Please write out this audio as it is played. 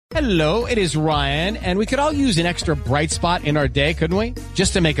Hello, it is Ryan, and we could all use an extra bright spot in our day, couldn't we?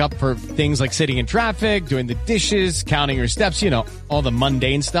 Just to make up for things like sitting in traffic, doing the dishes, counting your steps, all the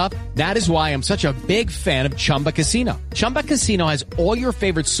mundane stuff. That is why I'm such a big fan of Chumba Casino. Chumba Casino has all your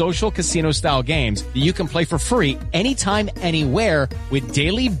favorite social casino-style games that you can play for free anytime, anywhere with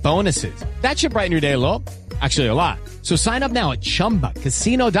daily bonuses. That should brighten your day a little. Actually, a lot. So sign up now at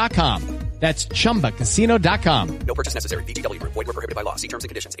ChumbaCasino.com. That's ChumbaCasino.com. No purchase necessary. VGW Group. Void where prohibited by law. See terms and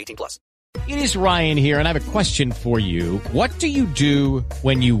conditions. 18+. It is Ryan here, and I have a question for you. What do you do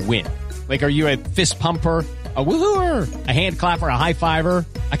when you win? Like, are you a fist pumper, a woohooer, a hand clapper, a high fiver?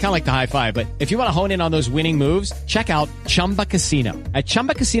 I kind of like the high five, but if you want to hone in on those winning moves, check out Chumba Casino. At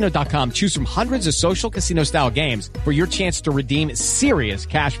ChumbaCasino.com, choose from hundreds of social casino-style games for your chance to redeem serious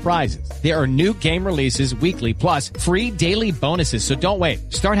cash prizes. There are new game releases weekly, plus free daily bonuses, so don't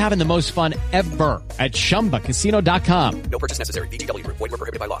wait. Start having the most fun ever at ChumbaCasino.com. No purchase necessary. VGW Group. Void where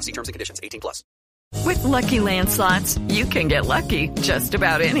prohibited by law. See terms and conditions. 18+. With Lucky Land Slots, you can get lucky just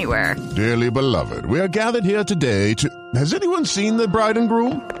about anywhere. Dearly beloved, we are gathered here today to... Has anyone seen the bride and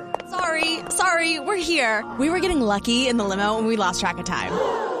groom? Sorry, we're here. We were getting lucky in the limo and we lost track of time.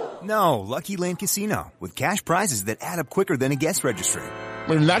 No, Lucky Land Casino, with cash prizes that add up quicker than a guest registry.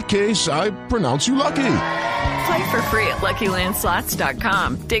 In that case, I pronounce you lucky. Play for free at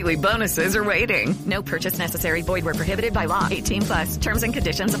LuckyLandSlots.com. Daily bonuses are waiting. No purchase necessary. Void where prohibited by law. 18+. Terms and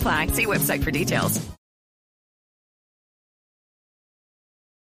conditions apply. See website for details.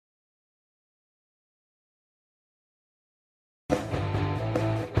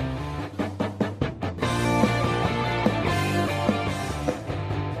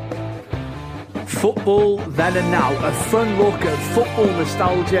 Football then and now, a fun look at football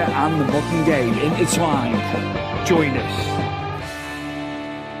nostalgia and the modern game intertwined. Join us.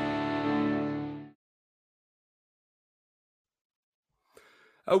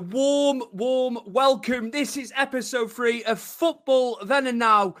 A warm welcome. This is episode 3 of Football Then and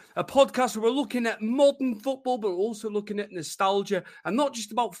Now, a podcast where we're looking at modern football, but we're also looking at nostalgia, and not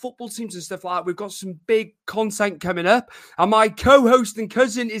just about football teams and stuff like that. We've got some big content coming up, and my co-host and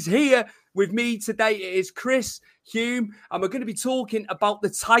cousin is here with me today. It is Chris Hume, and we're going to be talking about the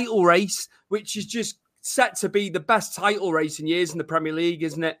title race, which is just set to be the best title race in years in the Premier League,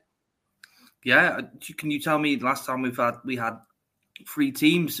 isn't it? Yeah. Can you tell me last time we had 3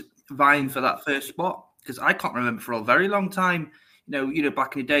 teams vying for that first spot? Because I can't remember for a very long time. You know,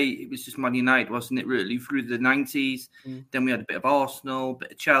 back in the day, it was just Man United, wasn't it? Really, through the 90s. Then we had a bit of Arsenal, a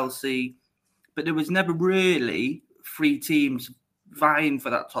bit of Chelsea, but there was never really 3 teams vying for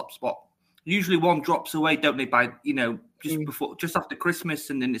that top spot. Usually one drops away, don't they? By just after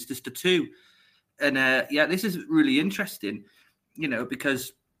Christmas, and then it's just a 2. And this is really interesting.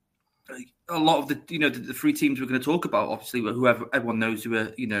 Because a lot of the 3 teams we're going to talk about, obviously, whoever everyone knows who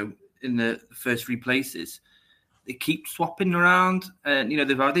are in the first 3 places, they keep swapping around, and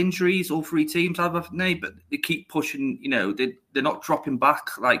they've had injuries. All 3 teams have, haven't they? But they keep pushing. They're not dropping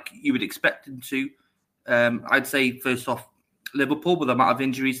back like you would expect them to. I'd say first off, Liverpool, with the amount of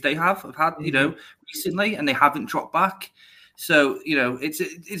injuries they have had, recently, and they haven't dropped back. So,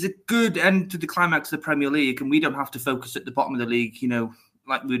 it's a good end to the climax of the Premier League, and we don't have to focus at the bottom of the league,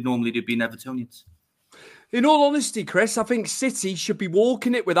 like we would normally do being Evertonians. In all honesty, Chris, I think City should be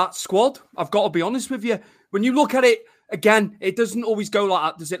walking it with that squad. I've got to be honest with you. When you look at it, again, it doesn't always go like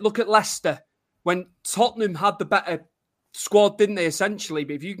that, does it? Look at Leicester. When Tottenham had the better squad, didn't they, essentially?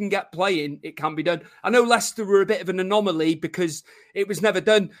 But if you can get playing, it can be done. I know Leicester were a bit of an anomaly because it was never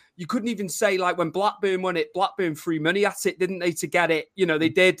done. You couldn't even say, like, when Blackburn won it, Blackburn threw money at it, didn't they, to get it? They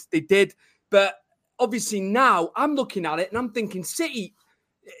did. But obviously now I'm looking at it and I'm thinking City,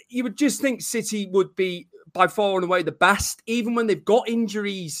 you would just think City would be by far and away the best. Even when they've got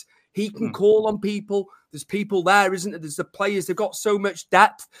injuries, he can call on people. There's people there, isn't there? There's the players. They've got so much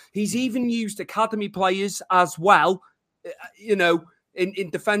depth. He's even used academy players as well, in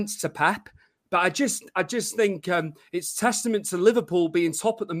defence to Pep. But I just think it's testament to Liverpool being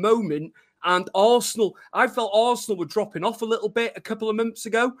top at the moment. And Arsenal, I felt Arsenal were dropping off a little bit a couple of months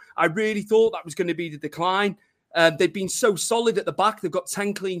ago. I really thought that was going to be the decline. They've been so solid at the back. They've got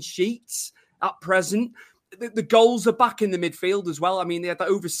 10 clean sheets at present. The goals are back in the midfield as well. I mean, they had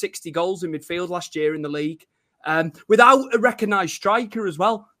over 60 goals in midfield last year in the league. Without a recognised striker as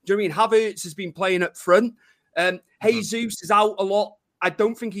well. Do you know what I mean? Havertz has been playing up front. Jesus is out a lot. I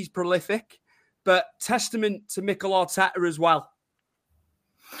don't think he's prolific, but testament to Mikel Arteta as well.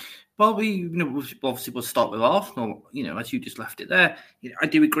 Well, obviously we'll start with Arsenal. As you just left it there, I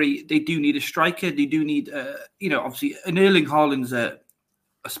do agree. They do need a striker. They do need, obviously, an Erling Haaland's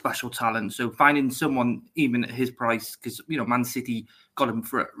a special talent. So finding someone even at his price, because Man City got him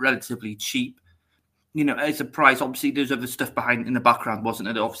for it relatively cheap. As a price, obviously there's other stuff behind in the background, wasn't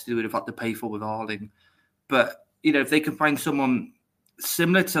it? Obviously they would have had to pay for with Haaland. But if they can find someone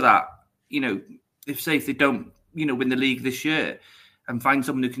similar to that, if they don't, win the league this year, and find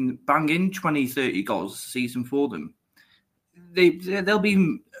someone who can bang in 20, 30 goals a season for them, they'll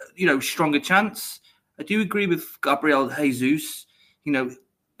be, stronger chance. I do agree with Gabriel Jesus.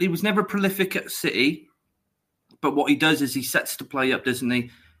 He was never prolific at City, but what he does is he sets the play up, doesn't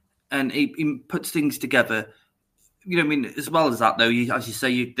he? And he puts things together. As well as that, though, as you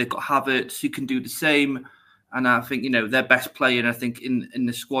say, they've got Havertz who can do the same. And I think, their best player, I think, in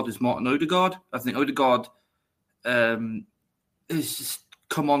the squad is Martin Odegaard. I think Odegaard has just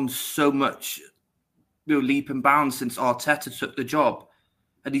come on so much, leap and bounds since Arteta took the job.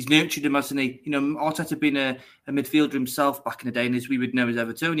 And he's nurtured him, hasn't he? Arteta being a midfielder himself back in the day, and as we would know as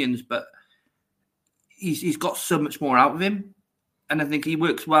Evertonians, but he's got so much more out of him. And I think he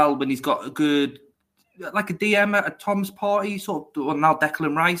works well when he's got a good, like a DM at a Tom's party, or now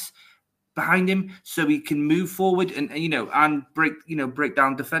Declan Rice behind him, so he can move forward and break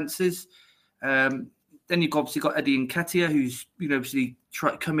down defences. Then you've obviously got Eddie Nketiah, who's obviously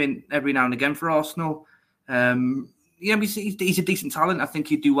try to come in every now and again for Arsenal. He's a decent talent. I think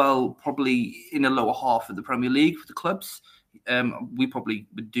he'd do well probably in the lower half of the Premier League for the clubs. We probably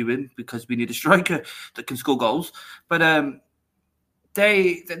would do him because we need a striker that can score goals. But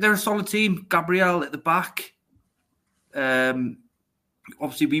they're a solid team. Gabriel at the back.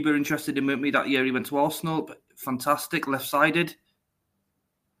 Obviously, we were interested in him that year. He went to Arsenal, but fantastic, left-sided.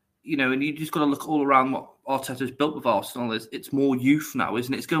 And you just got to look all around what Arteta's built with Arsenal. It's more youth now,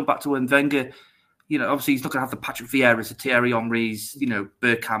 isn't it? It's going back to when Wenger. Obviously he's not going to have the Patrick Vieira's, the Thierry Henry's,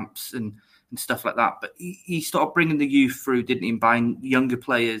 Bergkamps and stuff like that. But he started bringing the youth through, didn't he, and buying younger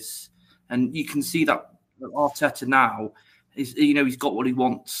players. And you can see that Arteta now is, he's got what he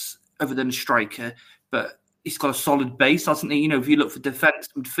wants other than a striker, but he's got a solid base, hasn't he? If you look for defence,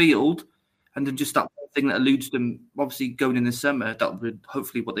 midfield, and then just that thing that eludes them, obviously going in the summer, that would be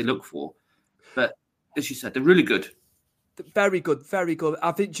hopefully what they look for. But as you said, they're really good. Very good, very good.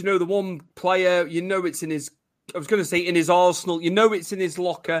 I think, the one player, it's in his, I was going to say in his arsenal, it's in his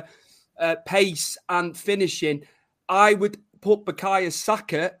locker, pace and finishing. I would put Bukayo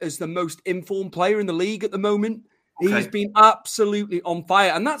Saka as the most informed player in the league at the moment. Okay. He's been absolutely on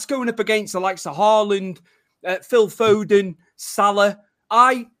fire. And that's going up against the likes of Haaland, Phil Foden, Salah.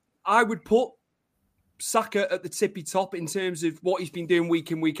 I would put Saka at the tippy top in terms of what he's been doing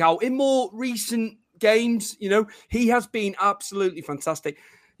week in, week out. In more recent games, he has been absolutely fantastic.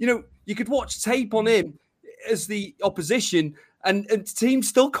 You could watch tape on him as the opposition and teams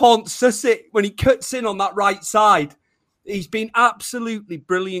still can't suss it when he cuts in on that right side. He's been absolutely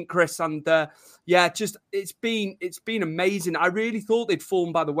brilliant, Chris. And it's been amazing. I really thought they'd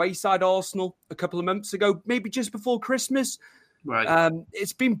fallen by the wayside, Arsenal, a couple of months ago, maybe just before Christmas. Right.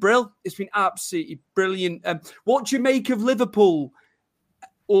 It's been brilliant. It's been absolutely brilliant. What do you make of Liverpool?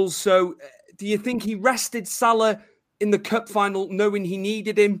 Also, do you think he rested Salah in the cup final, knowing he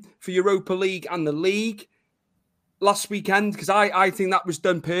needed him for Europa League and the league last weekend? Because I think that was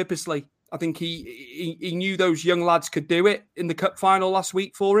done purposely. I think he knew those young lads could do it in the cup final last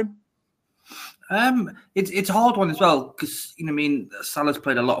week for him. It's a hard one as well because Salah's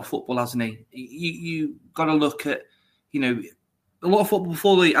played a lot of football, hasn't he? You got to look at a lot of football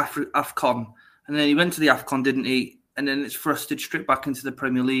before the AFCON, and then he went to the AFCON, didn't he? And then it's thrusted straight back into the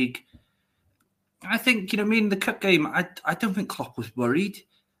Premier League. I think, the cup game, I don't think Klopp was worried.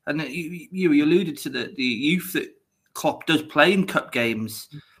 And you alluded to the youth that Klopp does play in cup games.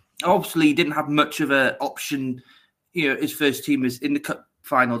 Obviously, he didn't have much of an option. His first team was in the cup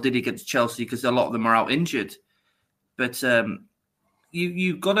final, did he, against Chelsea, because a lot of them are out injured. But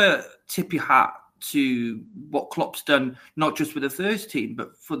you've got to tip your hat to what Klopp's done, not just with the first team,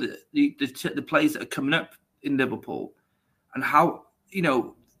 but for the players that are coming up in Liverpool and how,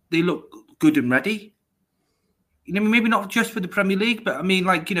 they look good and ready. Maybe not just for the Premier League, but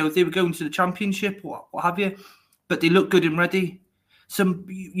if they were going to the Championship or what have you, but they look good and ready. Some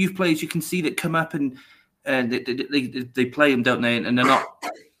youth players you can see that come up and they play them, don't they? And they're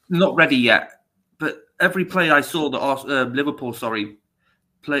not ready yet. But every play I saw that Liverpool,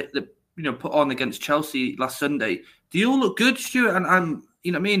 play put on against Chelsea last Sunday, they all look good, Stuart. And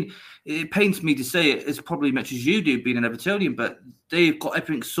it pains me to say it as probably much as you do, being an Evertonian, but they've got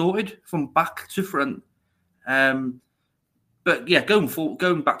everything sorted from back to front. But yeah, going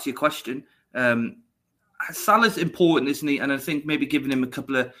back to your question, Salah's important, isn't he? And I think maybe giving him a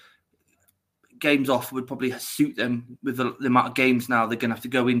couple of games off would probably suit them with the amount of games now they're going to have to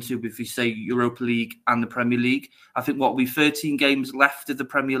go into, if you say Europa League and the Premier League. I think what will be 13 games left of the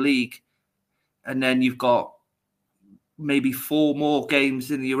Premier League, and then you've got maybe 4 more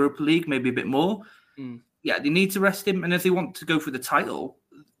games in the Europa League, maybe a bit more. Yeah, they need to rest him, and if they want to go for the title,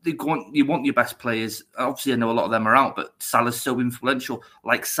 you want your best players. Obviously, I know a lot of them are out, but Salah's so influential,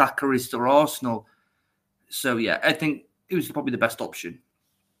 like Saka is to Arsenal. So yeah, I think it was probably the best option.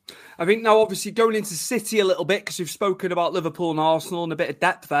 I think now, obviously, going into City a little bit, because we've spoken about Liverpool and Arsenal and a bit of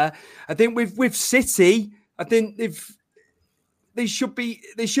depth there. I think with City, I think they should be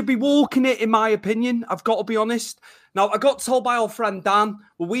walking it, in my opinion. I've got to be honest. Now, I got told by our friend Dan,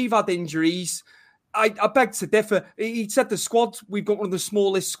 well, we've had injuries. I beg to differ. He said the squad, we've got one of the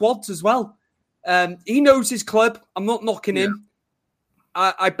smallest squads as well. He knows his club. I'm not knocking him.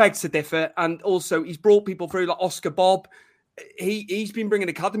 I beg to differ. And also, he's brought people through like Oscar Bob. He's been bringing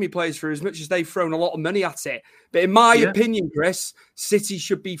academy players through as much as they've thrown a lot of money at it. But in my opinion, Chris, City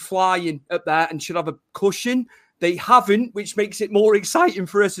should be flying up there and should have a cushion. They haven't, which makes it more exciting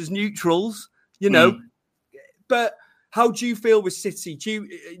for us as neutrals, you know. But how do you feel with City? Do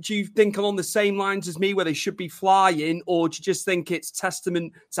you think along the same lines as me where they should be flying, or do you just think it's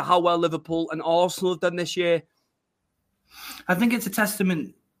testament to how well Liverpool and Arsenal have done this year? I think it's a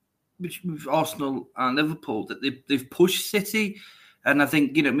testament with Arsenal and Liverpool that they've pushed City. And I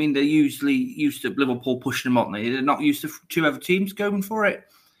think, they're usually used to Liverpool pushing them, aren't they? They're not used to 2 other teams going for it.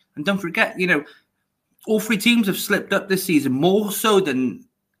 And don't forget, all 3 teams have slipped up this season, more so than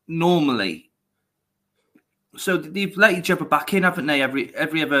normally. So they've let each other back in, haven't they?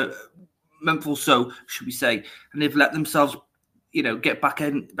 Every other month or so, should we say? And they've let themselves, get back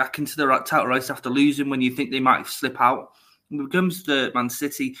into the title race after losing when you think they might slip out. When it comes to Man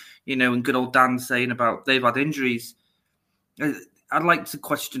City, and good old Dan saying about they've had injuries, I'd like to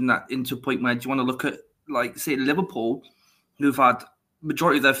question that into a point where do you want to look at, like, say, Liverpool, who've had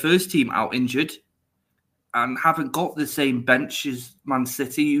majority of their first team out injured and haven't got the same bench as Man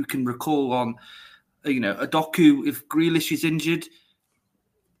City. You can recall on, Adoku, if Grealish is injured,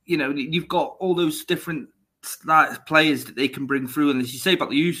 you've got all those different players that they can bring through. And as you say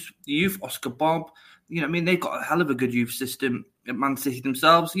about the youth, Oscar Bob, they've got a hell of a good youth system at Man City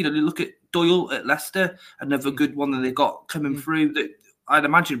themselves. They look at Doyle at Leicester, another good one that they got coming through that I'd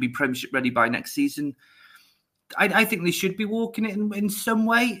imagine would be Premiership ready by next season. I think they should be walking it in some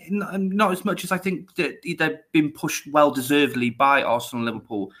way, and not as much as I think that they've been pushed well-deservedly by Arsenal and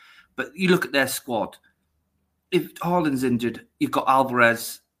Liverpool. But you look at their squad. If Haaland's injured, you've got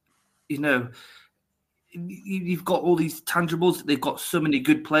Alvarez. You've got all these tangibles. They've got so many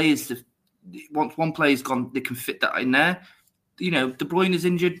good players. Once one player's gone, they can fit that in there. De Bruyne is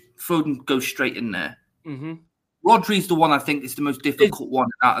injured, Foden goes straight in there. Mm-hmm. Rodri's the one I think is the most difficult one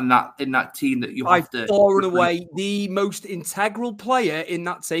in that team that you have to. By far and away the most integral player in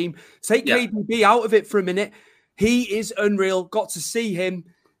that team. Take KDB out of it for a minute. He is unreal. Got to see him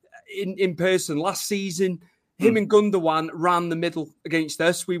in person last season. Him and Gundogan ran the middle against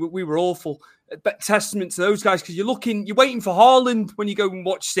us. We were awful. But testament to those guys, because you're waiting for Haaland when you go and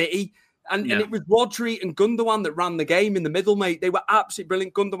watch City. And it was Rodri and Gundogan that ran the game in the middle, mate. They were absolutely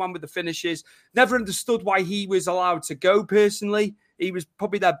brilliant. Gundogan with the finishes. Never understood why he was allowed to go, personally. He was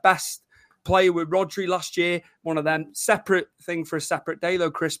probably their best player with Rodri last year. One of them. Separate thing for a separate day,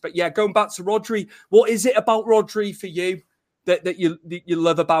 though, Chris. But yeah, going back to Rodri, what is it about Rodri for you that you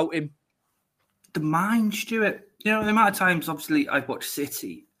love about him? The mind, Stuart. The amount of times, obviously, I've watched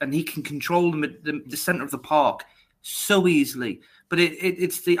City, and he can control the centre of the park so easily. But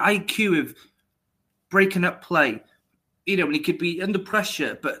it's the IQ of breaking up play. When he could be under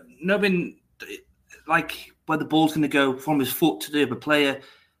pressure, but knowing like where the ball's going to go from his foot to the other player,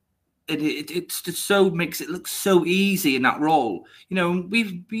 it's just so makes it look so easy in that role.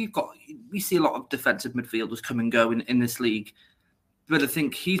 We see a lot of defensive midfielders come and go in this league, but I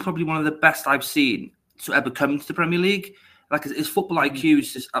think he's probably one of the best I've seen to ever come to the Premier League. Like, his football IQ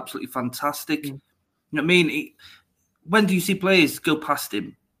is just absolutely fantastic. You know what I mean? When do you see players go past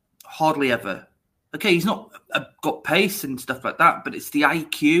him? Hardly ever. Okay, he's not got pace and stuff like that, but it's the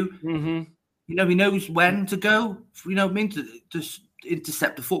IQ. Mm-hmm. He knows when to go. To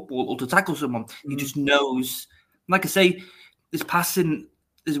intercept the football or to tackle someone. He just knows. Like I say, his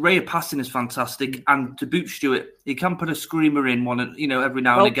array of passing is fantastic. And to boot Stuart, he can put a screamer in one, every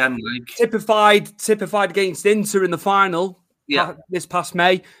now and again. Typified against Inter in the final. Yeah, this past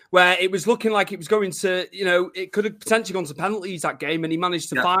May, where it was looking like it was going to, it could have potentially gone to penalties that game, and he managed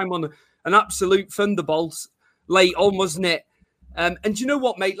to find one, an absolute thunderbolt late on, wasn't it? And you know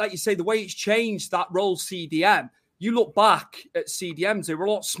what, mate? Like you say, the way it's changed that role, CDM, you look back at CDMs, they were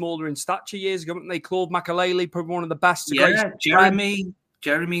a lot smaller in stature years ago, weren't they? Claude Makalele, probably one of the best. Jeremy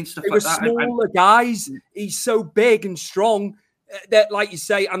and stuff they like were that. Smaller guys. He's so big and strong that, like you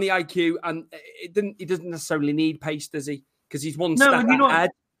say, and the IQ, and he doesn't necessarily need pace, does he? Because he's one step ahead.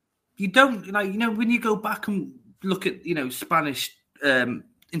 You don't, when you go back and look at, Spanish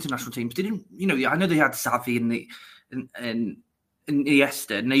international teams, they didn't, I know they had Xavi and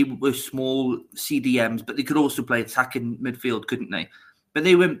Iniesta, and they were small CDMs, but they could also play attacking midfield, couldn't they? But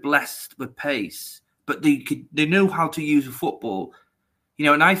they weren't blessed with pace, but they know how to use a football,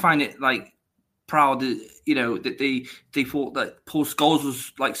 and I find it proud that, that they thought that Paul Scholes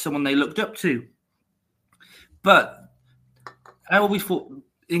was like someone they looked up to. But I always thought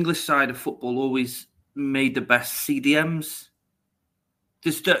English side of football always made the best CDMs.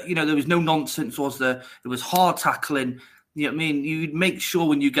 Just, there was no nonsense, was there? There was hard tackling. You know what I mean? You'd make sure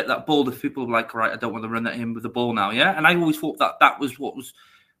when you get that ball, the people are like, right, I don't want to run at him with the ball now, yeah? And I always thought that was what was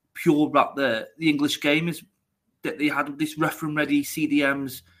pure about the English game, is that they had this rough and ready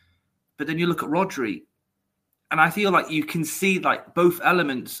CDMs. But then you look at Rodri, and I feel like you can see both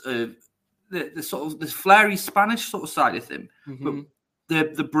elements of the sort of the flary Spanish sort of side of him,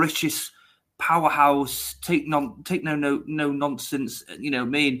 but the British powerhouse, take no nonsense.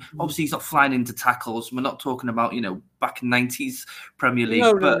 Obviously he's not flying into tackles. We're not talking about back in 90s Premier League.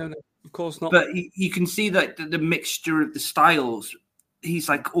 No, of course not. But you can see that the mixture of the styles, he's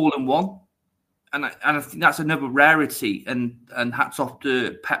like all in one, and I think that's another rarity. And hats off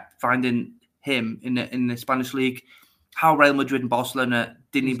to Pep finding him in the Spanish league. How Real Madrid and Barcelona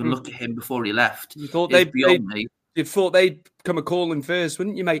didn't even look at him before he left. You thought you'd thought they'd come a calling first,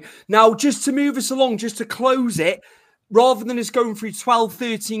 wouldn't you, mate? Now, just to move us along, just to close it, rather than us going through 12,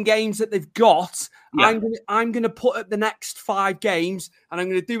 13 games that they've got, I'm going to put up the next 5 games, and I'm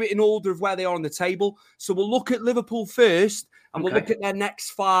going to do it in order of where they are on the table. So we'll look at Liverpool first, and we'll look at their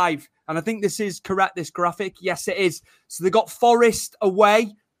next 5. And I think this is correct, this graphic. Yes, it is. So they got Forest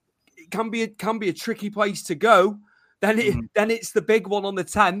away. It can be a tricky place to go. Then it's the big one on the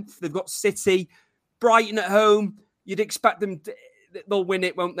 10th. They've got City, Brighton at home. You'd expect them they'll win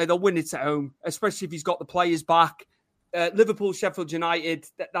it, won't they? They'll win it at home, especially if he's got the players back. Liverpool, Sheffield United,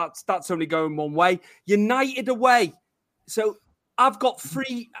 that's only going one way. United away. So I've got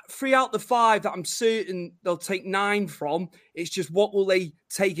 3 out the 5 that I'm certain they'll take 9 from. It's just what will they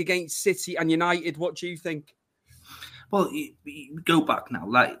take against City and United? What do you think? Well, you go back now.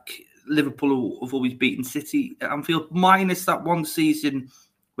 Liverpool have always beaten City at Anfield, minus that one season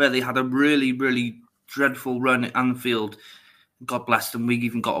where they had a really, really dreadful run at Anfield. God bless them. We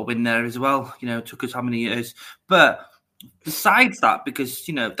even got a win there as well. It took us how many years? But besides that, because,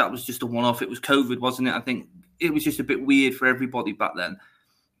 that was just a one-off. It was COVID, wasn't it? I think it was just a bit weird for everybody back then.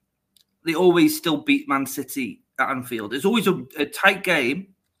 They always still beat Man City at Anfield. It's always a tight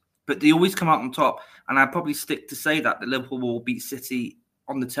game, but they always come out on top. And I'd probably stick to say that Liverpool will beat City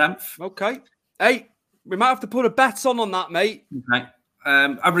on the 10th. Okay. Hey, we might have to put a bet on that, mate. Okay.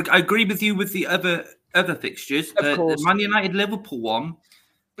 I agree with you with the other fixtures. The Man United-Liverpool one,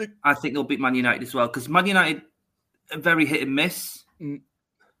 I think they'll beat Man United as well, because Man United are very hit and miss.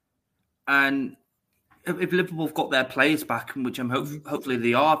 And if Liverpool have got their players back, which I'm hopefully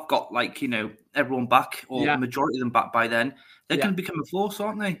they are, have got everyone back, or the majority of them back by then, they're going to become a force,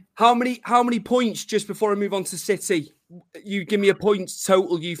 aren't they? How many points, just before I move on to City, you give me a points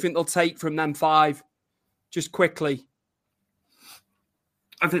total you think they'll take from them 5, just quickly.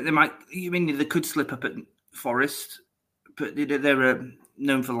 I think they might. They could slip up at Forest, but they're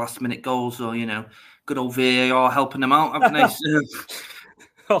known for last-minute goals, or good old VAR helping them out, haven't they?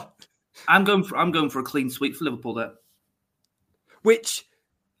 So, I'm going for a clean sweep for Liverpool there. Which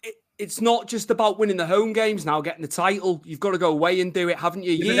it's not just about winning the home games now, getting the title. You've got to go away and do it, haven't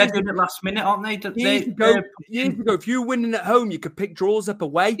you? They're doing it last minute, aren't they? Years ago, if you were winning at home, you could pick draws up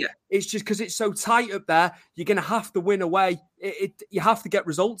away. Yeah. It's just because it's so tight up there, you're going to have to win away. You have to get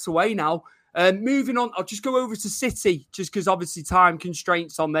results away now. Moving on, I'll just go over to City, just because obviously time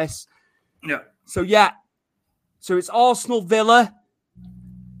constraints on this. Yeah. So it's Arsenal, Villa,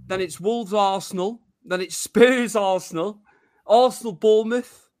 then it's Wolves, Arsenal, then it's Spurs, Arsenal,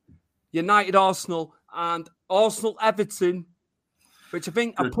 Bournemouth, United, Arsenal, and Arsenal, Everton, which I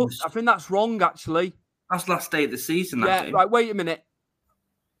think that's wrong, actually. That's last day of the season, that game. Right, wait a minute.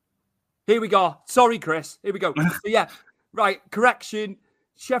 Here we go. Sorry, Chris. Here we go. So, right, correction.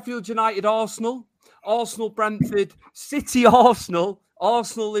 Sheffield United, Arsenal, Brentford, City, Arsenal,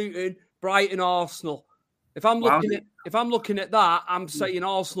 Luton, Brighton, Arsenal. If I'm looking at that, I'm saying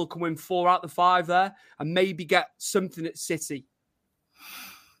Arsenal can win 4 out of the 5 there and maybe get something at City.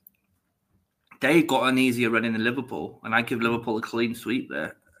 They got an easier run in Liverpool, and I give Liverpool a clean sweep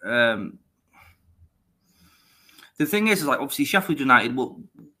there. The thing is like obviously Sheffield United. Well,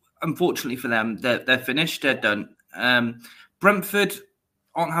 unfortunately for them, they're finished. They're done. Brentford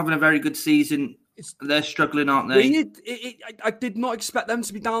aren't having a very good season. They're struggling, aren't they? I did not expect them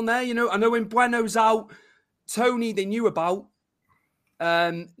to be down there. You know, I know when Bueno's out, Tony they knew about.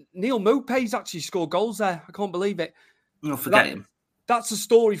 Neil Maupay's actually scored goals there. I can't believe it. No, forget him. That's a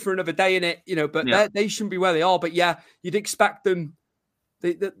story for another day, innit? You know, but they shouldn't be where they are. But yeah, you'd expect them.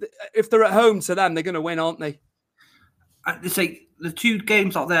 If they're at home to them, they're going to win, aren't they? They say the two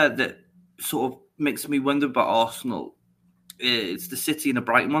games out there that sort of makes me wonder about Arsenal. It's the City and the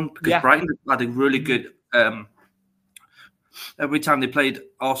Brighton one, because Brighton had a really good. Every time they played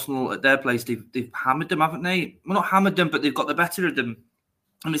Arsenal at their place, they've hammered them, haven't they? Well, not hammered them, but they've got the better of them.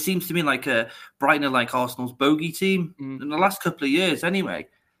 And it seems to me like Brighton are like Arsenal's bogey team in the last couple of years, anyway.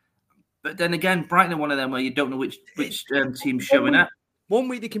 But then again, Brighton are one of them where you don't know which team's showing up. 1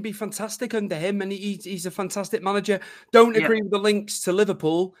 week they can be fantastic under him, and he's a fantastic manager. Don't agree with the links to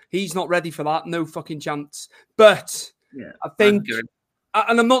Liverpool. He's not ready for that. No fucking chance. But I think,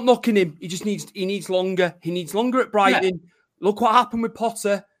 and I'm not knocking him. He needs longer. He needs longer at Brighton. Yeah. Look what happened with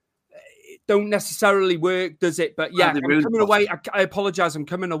Potter. It don't necessarily work, does it? But yeah, I'm coming away. I apologise. I'm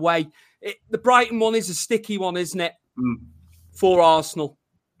coming away. The Brighton one is a sticky one, isn't it? For Arsenal.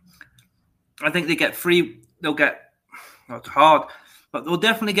 I think they get three. They'll get. It's hard. But they'll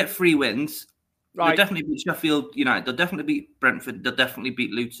definitely get 3 wins. Right. They'll definitely beat Sheffield United. They'll definitely beat Brentford. They'll definitely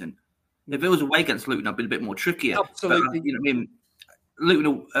beat Luton. If it was away against Luton, I'd be a bit more trickier. Absolutely. But, you know what I mean?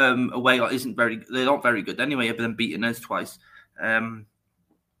 Luton away isn't very. They're not very good anyway. Other than beating us twice. The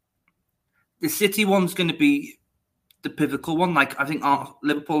City one's going to be the pivotal one. Like I think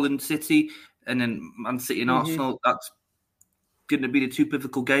Liverpool and City, and then Man City and Arsenal. That's going to be the 2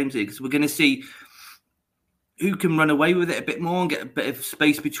 pivotal games here, because we're going to see who can run away with it a bit more and get a bit of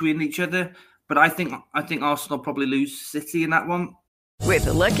space between each other. But I think Arsenal probably lose City in that one. With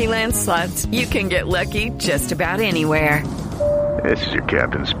the Lucky Land Slots, you can get lucky just about anywhere. This is your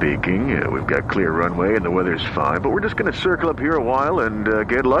captain speaking. We've got clear runway and the weather's fine, but we're just going to circle up here a while and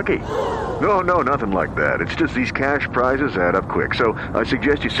get lucky. No, nothing like that. It's just these cash prizes add up quick. So I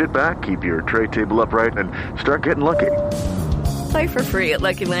suggest you sit back, keep your tray table upright, and start getting lucky. Play for free at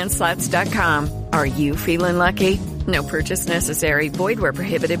LuckyLandSlots.com. Are you feeling lucky? No purchase necessary. Void where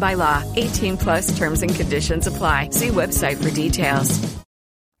prohibited by law. 18+ terms and conditions apply. See website for details.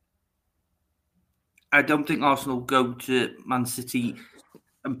 I don't think Arsenal go to Man City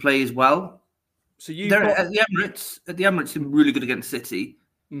and play as well. So at the Emirates. At the Emirates, they're really good against City.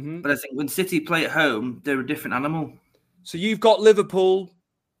 But I think when City play at home, they're a different animal. So you've got Liverpool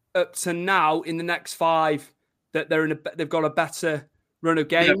up to now in the next 5 that they've got a better run of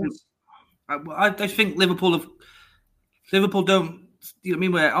games. I think Liverpool don't. You know what I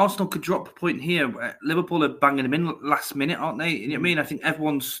mean? Where Arsenal could drop a point here, where Liverpool are banging them in last minute, aren't they? You know what I mean? I think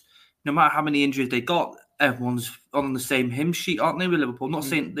everyone's, no matter how many injuries they got, everyone's on the same hymn sheet, aren't they, with Liverpool? I'm not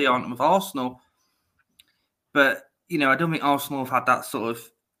saying they aren't with Arsenal, but you know, I don't think Arsenal have had that sort of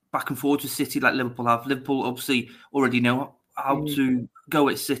back and forth with City like Liverpool have. Liverpool obviously already know how to go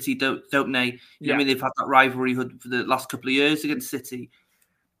at City, don't they? You know what I mean? They've had that rivalry for the last couple of years against City.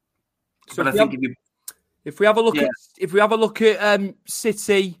 So but if we have a look at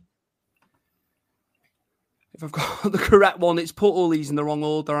City, if I've got the correct one, it's put all these in the wrong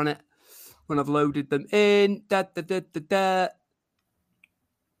order on it when I've loaded them in. And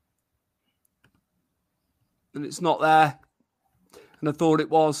it's not there. And I thought it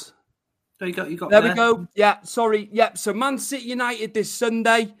was. So you got there. We go. Yeah, sorry. Yep. So Man City United this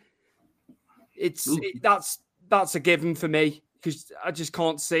Sunday. That's a given for me, because I just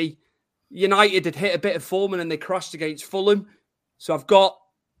can't see. United had hit a bit of form and then they crashed against Fulham. So I've got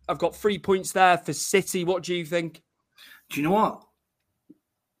 3 points there for City. What do you think? Do you know what?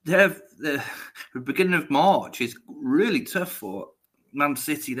 The beginning of March is really tough for Man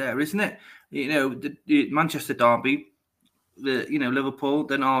City there, isn't it? You know, the Manchester derby, Liverpool,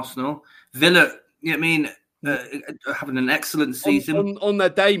 then Arsenal, Villa. You know what I mean? Having an excellent season on their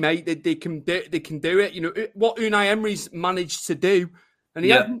day, mate. They can do it. You know what Unai Emery's managed to do, and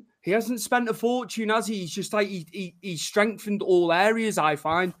he hasn't spent a fortune, has he? He's just like he's strengthened all areas. I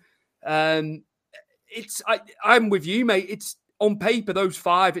find I'm with you, mate. It's on paper those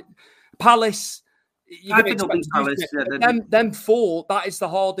 5. Palace. I think Palace. Them 4. That is the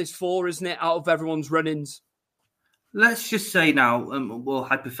hardest 4, isn't it? Out of everyone's run-ins. Let's just say now, we'll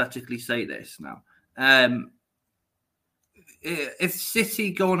hypothetically say this now. If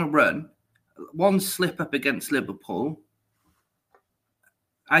City go on a run, one slip up against Liverpool,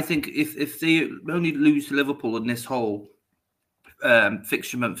 I think if they only lose to Liverpool in this whole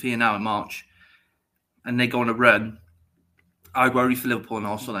fixture month here now in March, and they go on a run, I worry for Liverpool and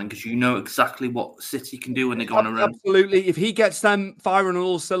Arsenal then, because you know exactly what City can do when they go on a run. Absolutely. If he gets them firing on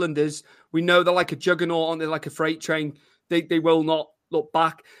all cylinders, we know they're like a juggernaut, aren't they? Like a freight train. They will not look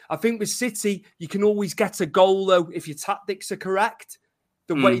back. I think with City, you can always get a goal, though, if your tactics are correct,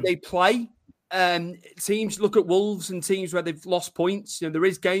 the way they play. Teams, look at Wolves and teams where they've lost points. There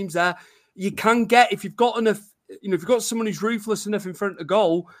is games there. You can get, if you've got enough, if you've got someone who's ruthless enough in front of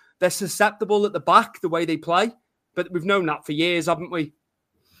goal, they're susceptible at the back, the way they play. But we've known that for years, haven't we?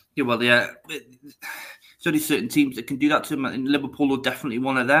 Yeah, well, yeah. There's only certain teams that can do that to them, and Liverpool are definitely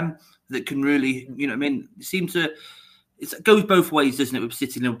one of them that can really, it goes both ways, doesn't it, with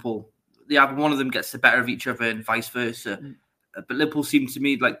City and Liverpool? One of them gets the better of each other and vice versa. But Liverpool seem to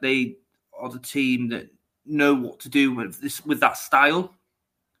me like they are the team that know what to do with that style.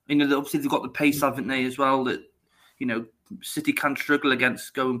 Obviously they've got the pace, haven't they, as well, that, City can struggle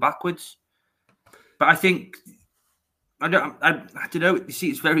against going backwards. But I think... I don't know. You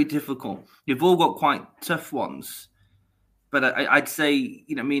see, it's very difficult. You've all got quite tough ones, but I'd say,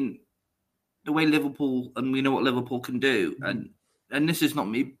 the way Liverpool, and we know what Liverpool can do, and this is not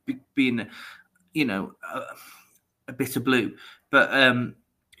me being, a bit of blue, but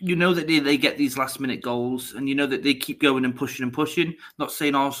that they get these last minute goals, and that they keep going and pushing. Not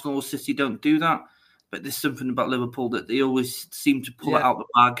saying Arsenal or City don't do that, but there's something about Liverpool that they always seem to pull it out the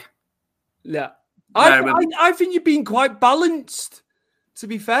bag. Yeah. I think you've been quite balanced, to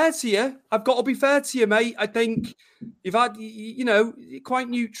be fair to you. I've got to be fair to you, mate. I think you've had, quite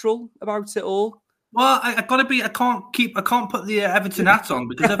neutral about it all. Well, I got to be. I can't put the Everton hat on,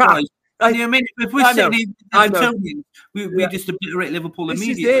 because otherwise, if we're sitting in Evertonians, we just obliterate Liverpool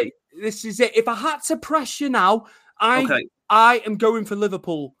immediately. This is it. If I had to pressure now, I am going for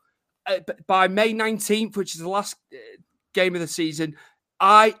Liverpool by May 19th, which is the last game of the season.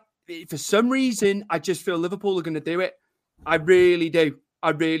 For some reason, I just feel Liverpool are going to do it. I really do.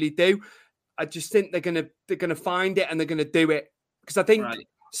 I just think they're going to find it and they're going to do it, because I think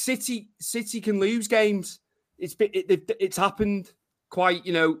City can lose games. It's happened quite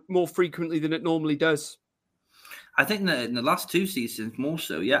more frequently than it normally does. I think that in the last two seasons more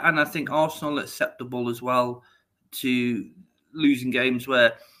so, yeah, and I think Arsenal are acceptable as well to losing games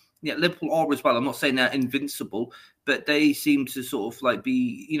where. Yeah, Liverpool are as well. I'm not saying they're invincible, but they seem to sort of like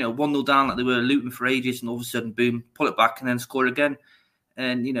be, 1-0 down like they were Luton for ages, and all of a sudden, boom, pull it back and then score again.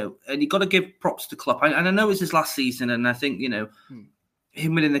 And, and you've got to give props to Klopp. And I know it's his last season, and I think,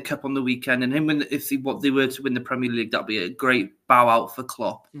 him winning the Cup on the weekend and him if they were to win the Premier League, that'd be a great bow out for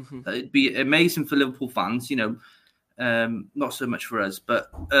Klopp. Mm-hmm. It'd be amazing for Liverpool fans, not so much for us. But,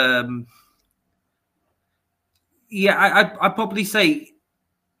 I'd probably say,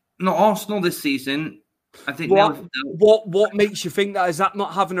 not Arsenal this season. I think what makes you think that? Is that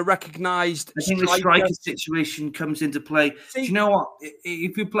not having a recognised? I think the striker situation comes into play. Do you know what?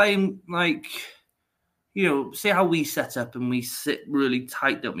 If you're playing like, say how we set up and we sit really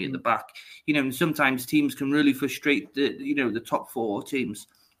tight, don't we, at the back? And sometimes teams can really frustrate the top four teams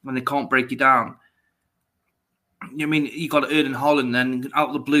when they can't break you down. You got Erling Haaland then out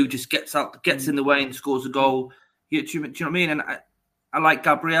of the blue just gets in the way and scores a goal. Do you know what I mean? And I like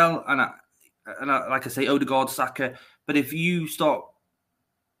Gabriel and I like I say, Odegaard, Saka. But if you start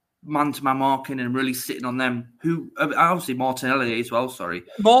man-to-man marking and really sitting on them, obviously Martinelli as well, sorry.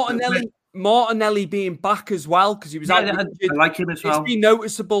 Martinelli being back as well, because he was out. I like him as well.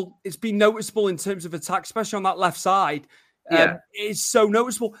 It's been noticeable in terms of attack, especially on that left side. It's so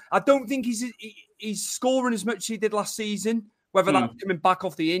noticeable. I don't think he's scoring as much as he did last season, whether that's coming back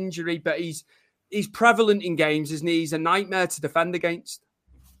off the injury, but he's prevalent in games, isn't he? He's a nightmare to defend against.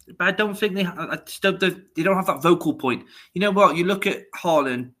 But I don't think they don't have that vocal point. You know what? You look at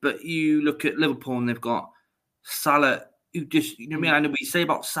Haaland, but you look at Liverpool and they've got Salah, who just, I know what you say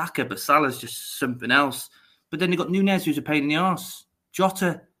about Saka, but Salah's just something else. But then you've got Nunez, who's a pain in the arse.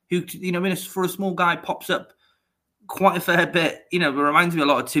 Jota, who, for a small guy, pops up quite a fair bit. It reminds me a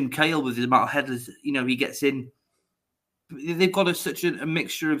lot of Tim Cahill with the amount of headers, he gets in. They've got such a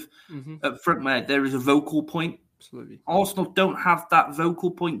mixture of up front where there is a vocal point. Absolutely. Arsenal don't have that vocal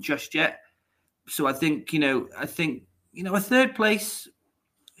point just yet. So I think, a third place,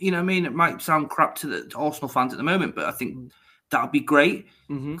 it might sound crap to Arsenal fans at the moment, but I think that would be great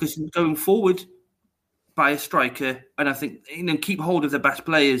because going forward by a striker, and I think, keep hold of the best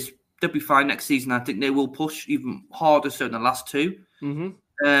players, they'll be fine next season. I think they will push even harder so in the last two. Mm-hmm.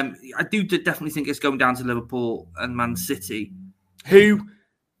 I do definitely think it's going down to Liverpool and Man City. Who,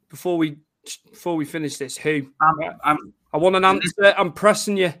 before we finish this, who? I want an answer. I'm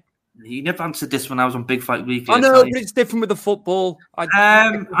pressing you. You never answered this when I was on Big Fight Weekly. I know, but it's different with the football.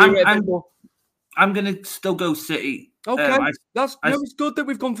 I'm going to still go City. Okay, it's good that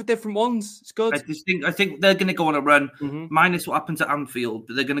we've gone for different ones. It's good. I think they're going to go on a run, minus what happens at Anfield,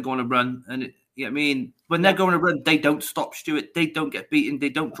 but they're going to go on a run. And when they're going on a run, they don't stop, Stuart. They don't get beaten. They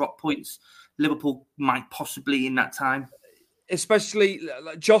don't drop points. Liverpool might possibly in that time. Especially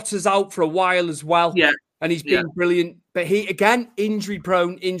Jota's out for a while as well. Yeah. And he's been brilliant. But he, again, injury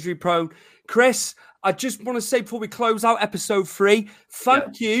prone. Chris, I just want to say before we close out episode 3,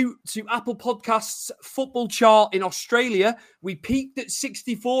 thank you to Apple Podcasts football chart in Australia. We peaked at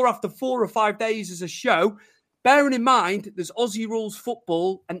 64 after 4 or 5 days as a show. Bearing in mind, there's Aussie Rules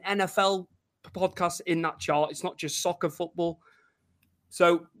Football and NFL podcasts in that chart. It's not just soccer football.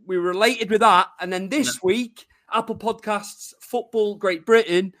 So we were related with that. And then this week, Apple Podcasts Football Great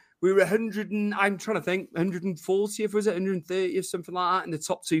Britain, we were 140th, was it? 130th, something like that, in the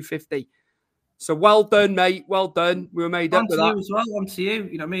top 250. So well done, mate. Well done. We were made up with that. As well, on to you.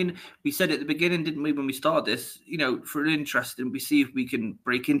 You know what I mean? We said at the beginning, didn't we, when we started this, for an interest, and we see if we can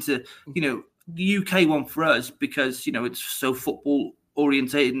break into, the UK one for us, because, it's so football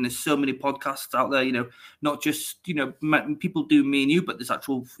orientated and there's so many podcasts out there, not just, people do me and you, but there's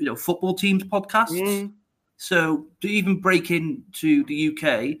actual, football teams podcasts. So to even break into the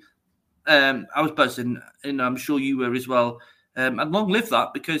UK, I was buzzing, and I'm sure you were as well. And long live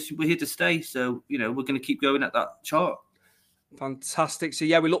that, because we're here to stay. So, we're going to keep going at that chart. Fantastic. So,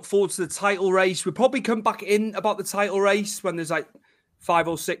 we look forward to the title race. We'll probably come back in about the title race when there's 5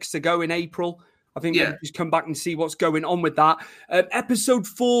 or 6 to go in April. I think we'll just come back and see what's going on with that. Episode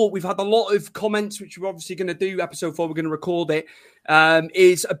 4, we've had a lot of comments, which we're obviously going to do. Episode 4, we're going to record it,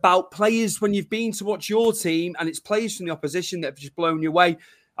 is about players when you've been to watch your team and it's players from the opposition that have just blown you away.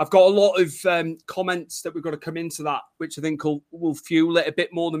 I've got a lot of comments that we've got to come into that, which I think will fuel it a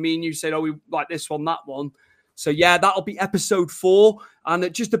bit more than me and you saying, we like this one, that one. So, that'll be episode 4.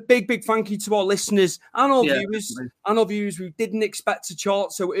 And just a big, big thank you to our listeners and our viewers who didn't expect to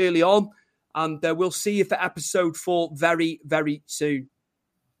chart so early on. And we'll see you for episode 4 very, very soon.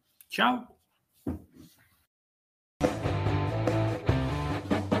 Ciao.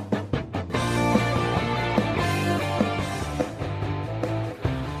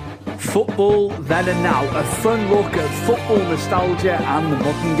 Football then and now, a fun look at football nostalgia and the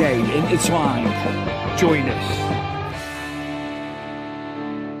modern game intertwined. Join us.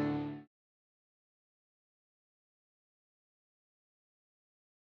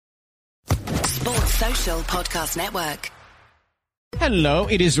 Sports Social Podcast Network. Hello,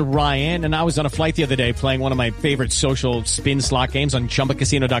 it is Ryan, and I was on a flight the other day playing one of my favorite social spin slot games on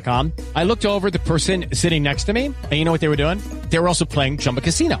ChumbaCasino.com. I looked over at the person sitting next to me, and you know what they were doing? They were also playing Chumba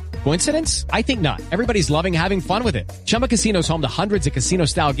Casino. Coincidence? I think not. Everybody's loving having fun with it. Chumba Casino is home to hundreds of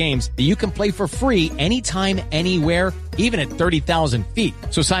casino-style games that you can play for free anytime, anywhere, even at 30,000 feet.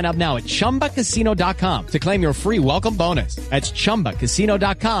 So sign up now at ChumbaCasino.com to claim your free welcome bonus. That's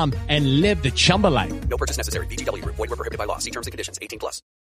ChumbaCasino.com and live the Chumba life. No purchase necessary. VGW. Void where prohibited by law. See terms and conditions. 18+.